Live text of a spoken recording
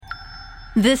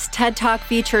This TED Talk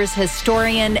features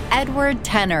historian Edward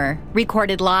Tenner,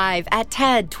 recorded live at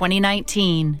TED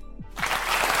 2019.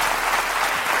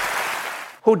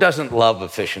 Who doesn't love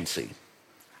efficiency?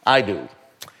 I do.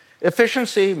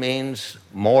 Efficiency means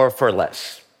more for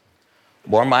less.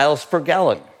 More miles per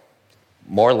gallon.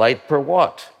 More light per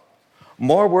watt.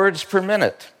 More words per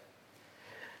minute.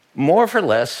 More for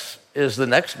less is the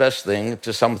next best thing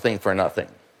to something for nothing.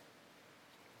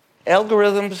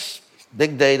 Algorithms,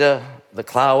 big data, the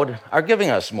cloud are giving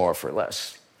us more for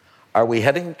less. Are we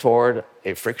heading toward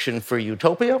a friction-free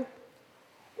utopia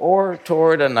or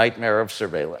toward a nightmare of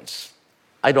surveillance?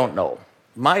 I don't know.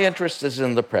 My interest is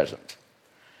in the present.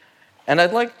 And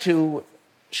I'd like to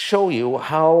show you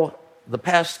how the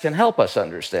past can help us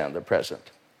understand the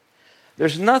present.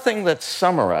 There's nothing that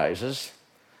summarizes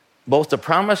both the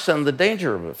promise and the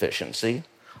danger of efficiency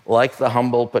like the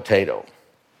humble potato.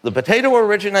 The potato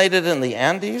originated in the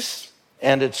Andes,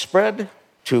 and it spread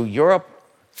to Europe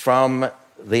from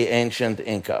the ancient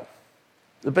Inca.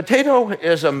 The potato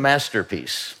is a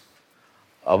masterpiece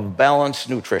of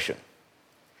balanced nutrition,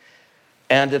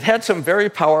 and it had some very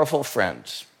powerful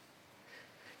friends.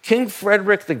 King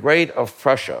Frederick the Great of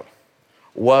Prussia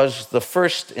was the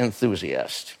first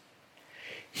enthusiast.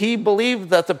 He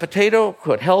believed that the potato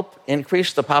could help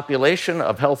increase the population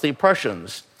of healthy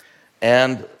Prussians,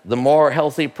 and the more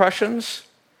healthy Prussians,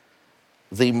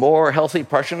 the more healthy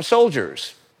Prussian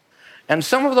soldiers. And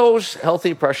some of those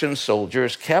healthy Prussian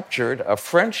soldiers captured a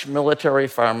French military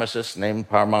pharmacist named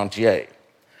Parmentier.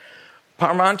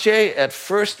 Parmentier at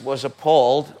first was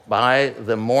appalled by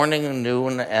the morning,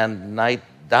 noon, and night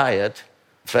diet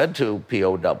fed to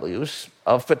POWs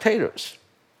of potatoes.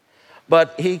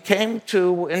 But he came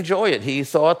to enjoy it. He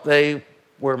thought they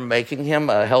were making him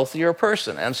a healthier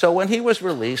person. And so when he was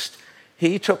released,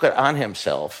 he took it on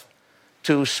himself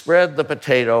to spread the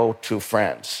potato to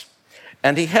France.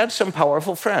 And he had some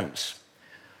powerful friends.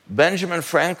 Benjamin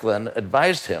Franklin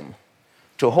advised him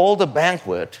to hold a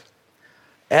banquet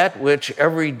at which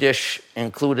every dish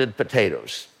included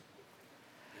potatoes.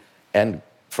 And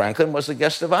Franklin was the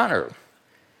guest of honor.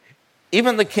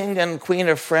 Even the king and queen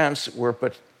of France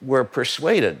were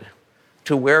persuaded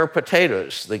to wear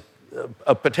potatoes,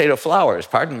 potato flowers,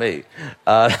 pardon me.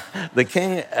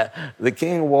 The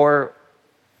king wore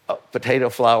a potato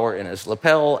flower in his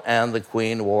lapel, and the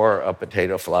queen wore a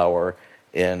potato flower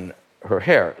in her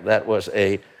hair. That was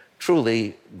a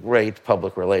truly great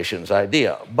public relations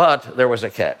idea. But there was a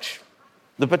catch.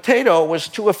 The potato was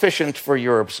too efficient for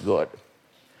Europe's good.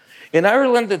 In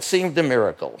Ireland, it seemed a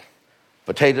miracle.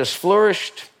 Potatoes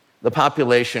flourished, the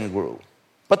population grew.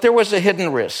 But there was a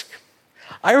hidden risk.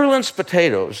 Ireland's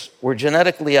potatoes were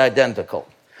genetically identical.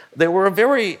 They were a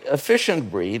very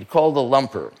efficient breed called the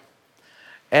lumper.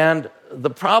 And the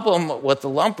problem with the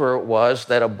lumper was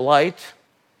that a blight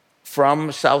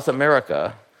from South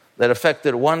America that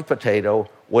affected one potato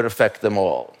would affect them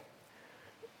all.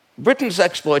 Britain's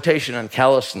exploitation and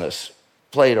callousness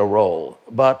played a role,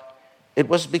 but it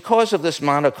was because of this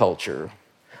monoculture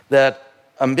that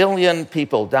 1 million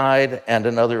people died and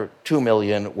another 2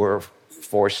 million were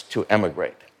forced to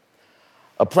emigrate.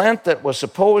 A plant that was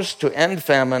supposed to end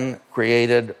famine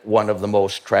created one of the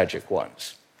most tragic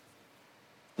ones.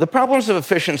 The problems of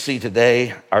efficiency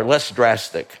today are less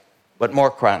drastic, but more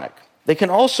chronic. They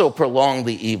can also prolong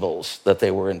the evils that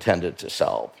they were intended to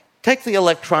solve. Take the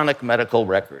electronic medical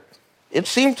record. It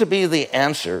seemed to be the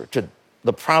answer to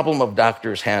the problem of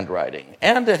doctors' handwriting,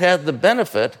 and it had the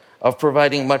benefit of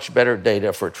providing much better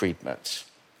data for treatments.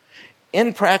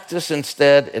 In practice,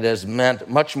 instead, it has meant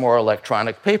much more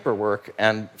electronic paperwork,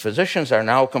 and physicians are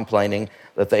now complaining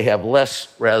that they have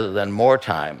less rather than more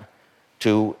time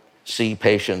to see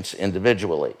patients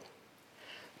individually.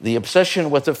 The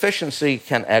obsession with efficiency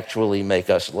can actually make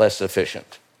us less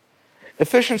efficient.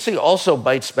 Efficiency also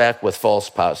bites back with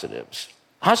false positives.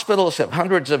 Hospitals have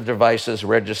hundreds of devices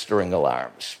registering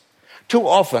alarms. Too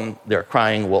often, they're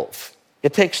crying wolf.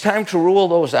 It takes time to rule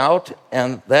those out,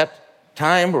 and that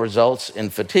time results in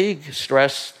fatigue,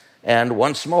 stress, and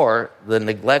once more, the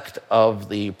neglect of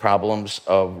the problems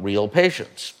of real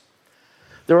patients.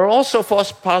 There are also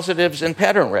false positives in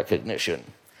pattern recognition.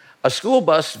 A school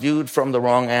bus viewed from the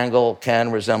wrong angle can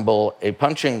resemble a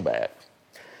punching bag.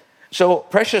 So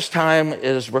precious time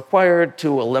is required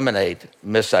to eliminate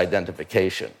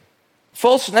misidentification.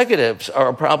 False negatives are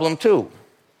a problem too.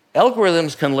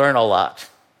 Algorithms can learn a lot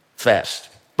fast,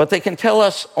 but they can tell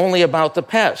us only about the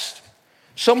past.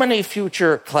 So many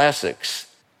future classics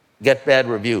get bad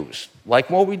reviews, like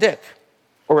Moby Dick,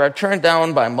 or are turned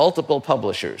down by multiple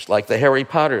publishers, like the Harry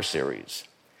Potter series.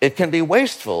 It can be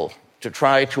wasteful to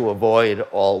try to avoid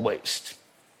all waste.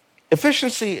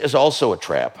 Efficiency is also a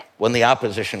trap when the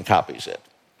opposition copies it.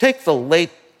 Take the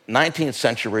late 19th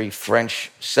century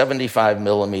French 75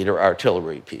 millimeter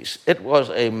artillery piece. It was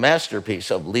a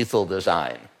masterpiece of lethal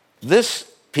design.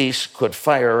 This piece could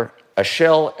fire a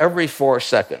shell every 4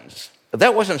 seconds.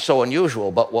 That wasn't so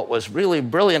unusual, but what was really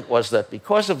brilliant was that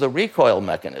because of the recoil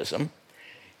mechanism,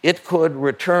 it could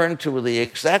return to the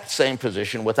exact same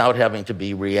position without having to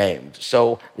be re-aimed.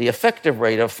 So the effective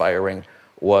rate of firing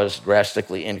was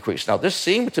drastically increased. Now, this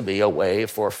seemed to be a way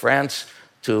for France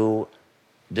to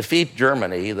defeat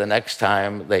Germany the next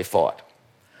time they fought.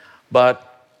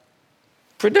 But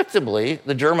predictably,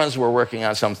 the Germans were working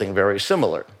on something very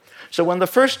similar. So when the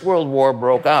First World War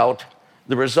broke out,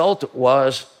 the result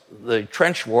was the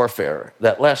trench warfare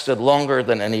that lasted longer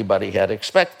than anybody had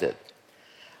expected.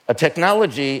 A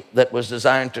technology that was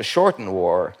designed to shorten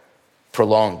war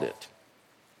prolonged it.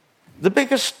 The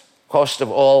biggest cost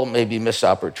of all may be missed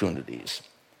opportunities.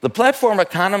 The platform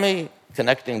economy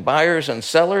connecting buyers and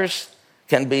sellers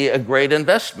can be a great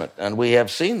investment, and we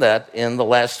have seen that in the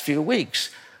last few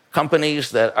weeks.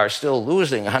 Companies that are still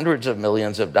losing hundreds of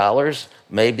millions of dollars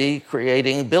may be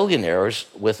creating billionaires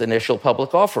with initial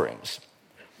public offerings.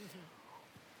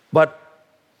 But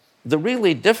the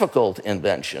really difficult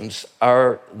inventions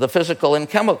are the physical and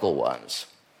chemical ones.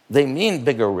 They mean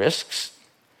bigger risks.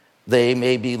 They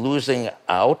may be losing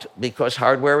out because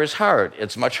hardware is hard.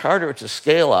 It's much harder to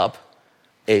scale up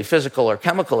a physical or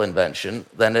chemical invention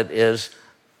than it is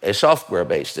a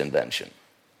software-based invention.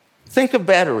 Think of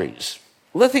batteries.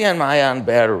 Lithium-ion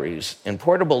batteries in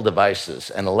portable devices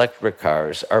and electric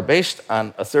cars are based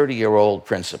on a 30-year-old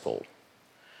principle.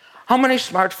 How many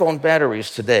smartphone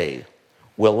batteries today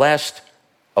will last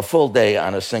a full day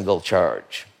on a single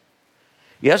charge?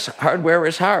 Yes, hardware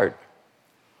is hard.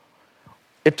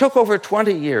 It took over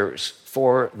 20 years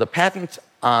for the patent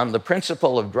on the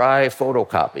principle of dry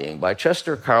photocopying by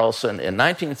Chester Carlson in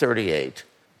 1938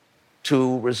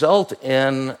 to result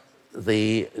in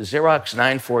the Xerox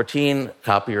 914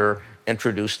 copier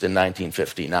introduced in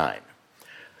 1959.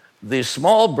 The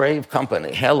small, brave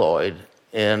company, Haloid,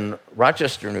 in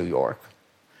Rochester, New York,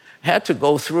 had to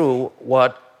go through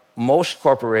what most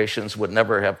corporations would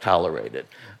never have tolerated.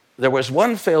 There was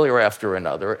one failure after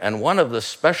another, and one of the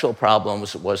special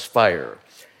problems was fire.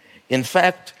 In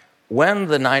fact, when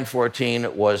the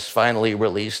 914 was finally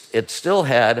released, it still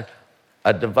had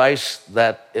a device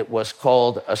that it was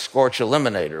called a scorch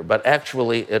eliminator, but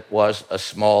actually it was a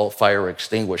small fire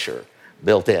extinguisher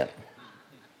built in.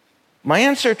 My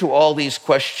answer to all these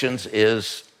questions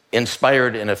is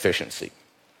inspired inefficiency.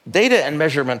 Data and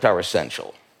measurement are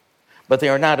essential, but they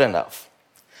are not enough.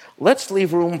 Let's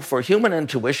leave room for human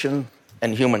intuition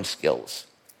and human skills.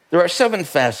 There are 7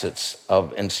 facets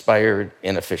of inspired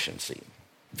inefficiency.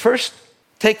 First,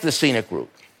 take the scenic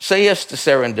route. Say yes to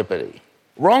serendipity.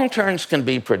 Wrong turns can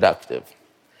be productive.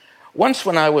 Once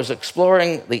when I was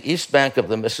exploring the east bank of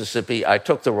the Mississippi, I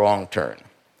took the wrong turn.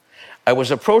 I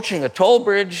was approaching a toll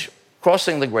bridge,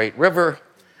 crossing the great river,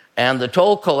 and the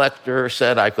toll collector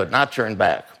said I could not turn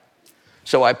back.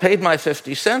 So I paid my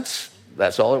 50 cents,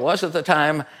 that's all it was at the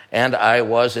time, and I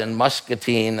was in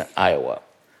Muscatine, Iowa.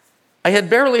 I had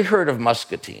barely heard of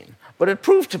Muscatine, but it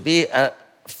proved to be a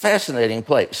fascinating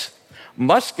place.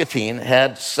 Muscatine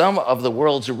had some of the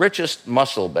world's richest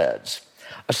mussel beds.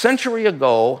 A century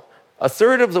ago, a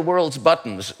third of the world's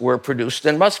buttons were produced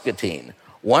in Muscatine,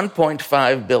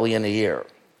 1.5 billion a year.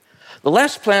 The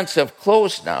last plants have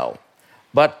closed now,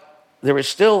 but there is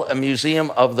still a museum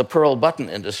of the pearl button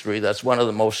industry that's one of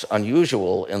the most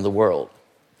unusual in the world.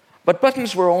 But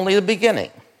buttons were only the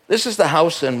beginning. This is the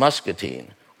house in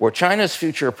Muscatine, where China's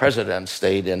future president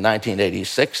stayed in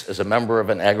 1986 as a member of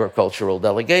an agricultural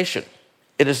delegation.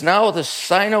 It is now the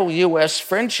Sino-US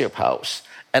Friendship House,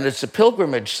 and it's a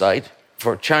pilgrimage site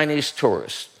for Chinese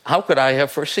tourists. How could I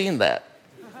have foreseen that?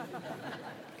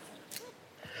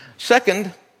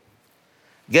 Second,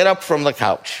 get up from the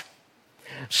couch.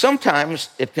 Sometimes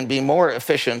it can be more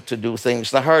efficient to do things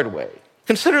the hard way.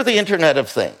 Consider the Internet of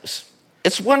Things.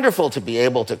 It's wonderful to be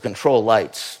able to control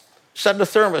lights, set a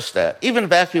thermostat, even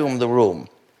vacuum the room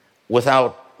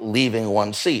without leaving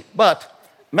one seat. But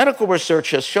medical research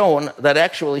has shown that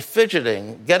actually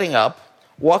fidgeting, getting up,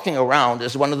 walking around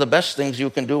is one of the best things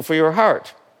you can do for your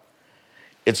heart.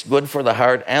 It's good for the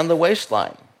heart and the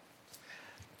waistline.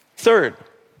 Third,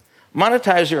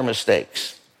 monetize your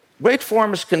mistakes. Great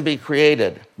forms can be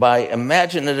created by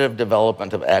imaginative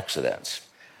development of accidents.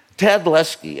 Tad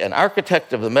Lesky, an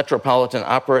architect of the Metropolitan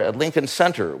Opera at Lincoln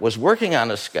Center, was working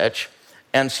on a sketch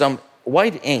and some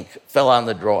white ink fell on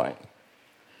the drawing.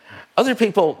 Other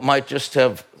people might just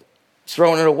have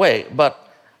thrown it away,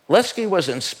 but Lesky was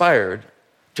inspired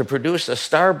to produce a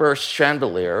starburst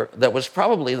chandelier that was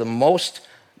probably the most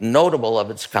notable of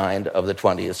its kind of the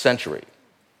 20th century.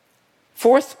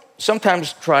 Fourth,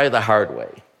 sometimes try the hard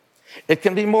way. It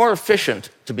can be more efficient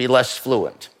to be less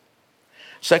fluent.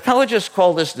 Psychologists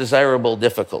call this desirable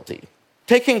difficulty.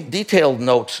 Taking detailed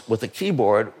notes with a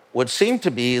keyboard would seem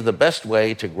to be the best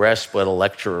way to grasp what a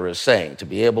lecturer is saying, to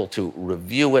be able to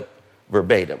review it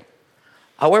verbatim.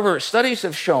 However, studies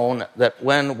have shown that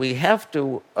when we have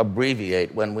to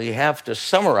abbreviate, when we have to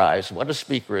summarize what a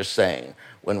speaker is saying,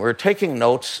 when we're taking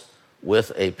notes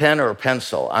with a pen or a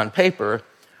pencil on paper,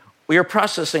 we are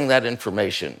processing that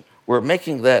information. We're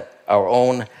making that our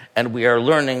own, and we are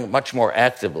learning much more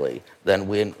actively than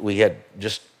when we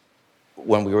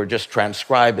were just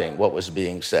transcribing what was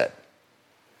being said.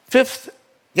 Fifth,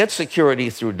 get security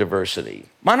through diversity.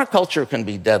 Monoculture can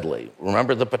be deadly.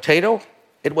 Remember the potato?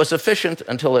 It was efficient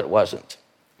until it wasn't.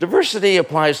 Diversity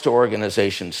applies to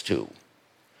organizations too.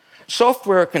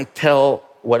 Software can tell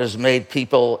what has made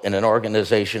people in an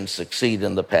organization succeed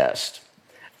in the past.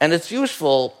 And it's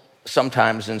useful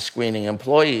sometimes in screening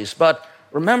employees, but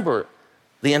remember,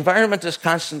 the environment is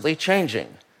constantly changing.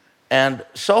 And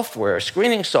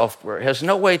screening software, has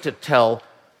no way to tell,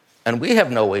 and we have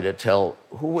no way to tell,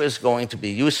 who is going to be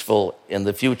useful in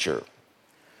the future.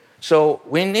 So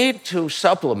we need to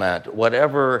supplement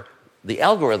whatever the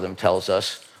algorithm tells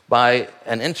us by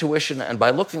an intuition and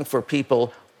by looking for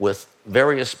people with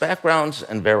various backgrounds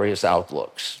and various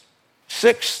outlooks.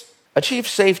 Sixth, achieve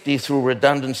safety through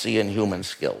redundancy in human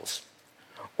skills.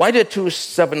 Why did two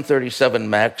 737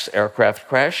 MAX aircraft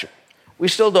crash? We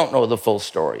still don't know the full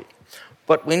story,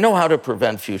 but we know how to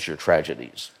prevent future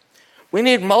tragedies. We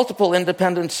need multiple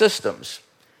independent systems.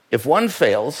 If one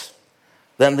fails,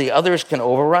 then the others can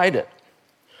override it.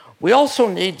 We also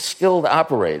need skilled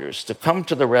operators to come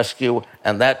to the rescue,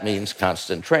 and that means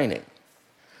constant training.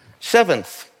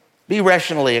 Seventh, be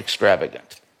rationally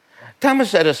extravagant.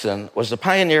 Thomas Edison was the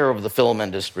pioneer of the film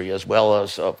industry as well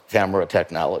as of camera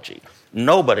technology.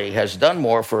 Nobody has done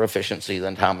more for efficiency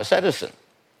than Thomas Edison.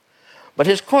 But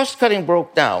his cost-cutting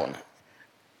broke down.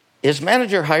 His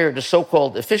manager hired a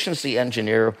so-called efficiency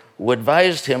engineer who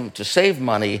advised him to save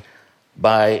money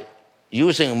by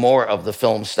using more of the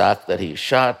film stock that he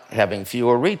shot, having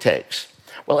fewer retakes.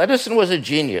 Well, Edison was a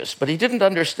genius, but he didn't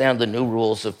understand the new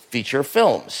rules of feature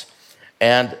films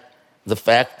and the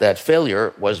fact that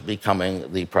failure was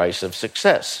becoming the price of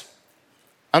success.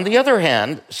 On the other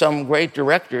hand, some great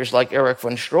directors like Erich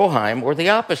von Stroheim were the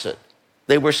opposite.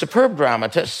 They were superb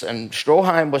dramatists, and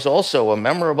Stroheim was also a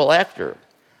memorable actor,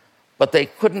 but they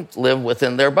couldn't live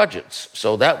within their budgets,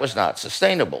 so that was not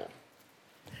sustainable.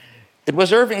 It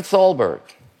was Irving Thalberg,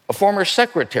 a former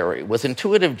secretary with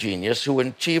intuitive genius who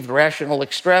achieved rational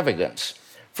extravagance,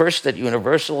 first at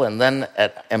Universal and then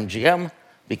at MGM,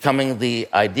 becoming the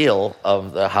ideal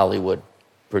of the Hollywood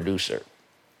producer.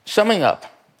 Summing up,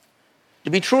 to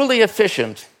be truly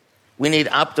efficient, we need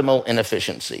optimal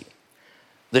inefficiency.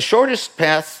 The shortest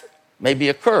path may be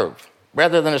a curve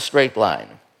rather than a straight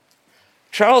line.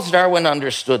 Charles Darwin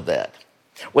understood that.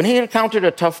 When he encountered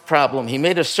a tough problem, he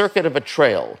made a circuit of a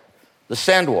trail, the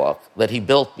sandwalk that he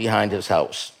built behind his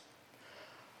house.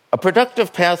 A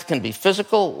productive path can be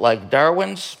physical, like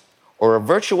Darwin's, or a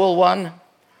virtual one,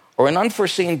 or an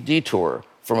unforeseen detour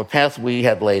from a path we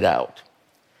had laid out.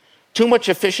 Too much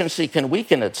efficiency can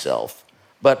weaken itself,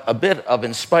 but a bit of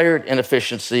inspired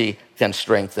inefficiency can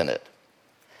strengthen it.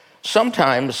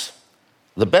 Sometimes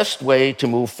the best way to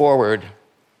move forward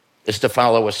is to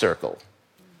follow a circle.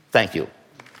 Thank you.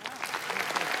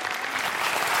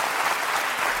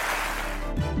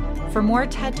 For more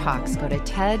TED Talks, go to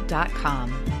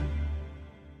TED.com.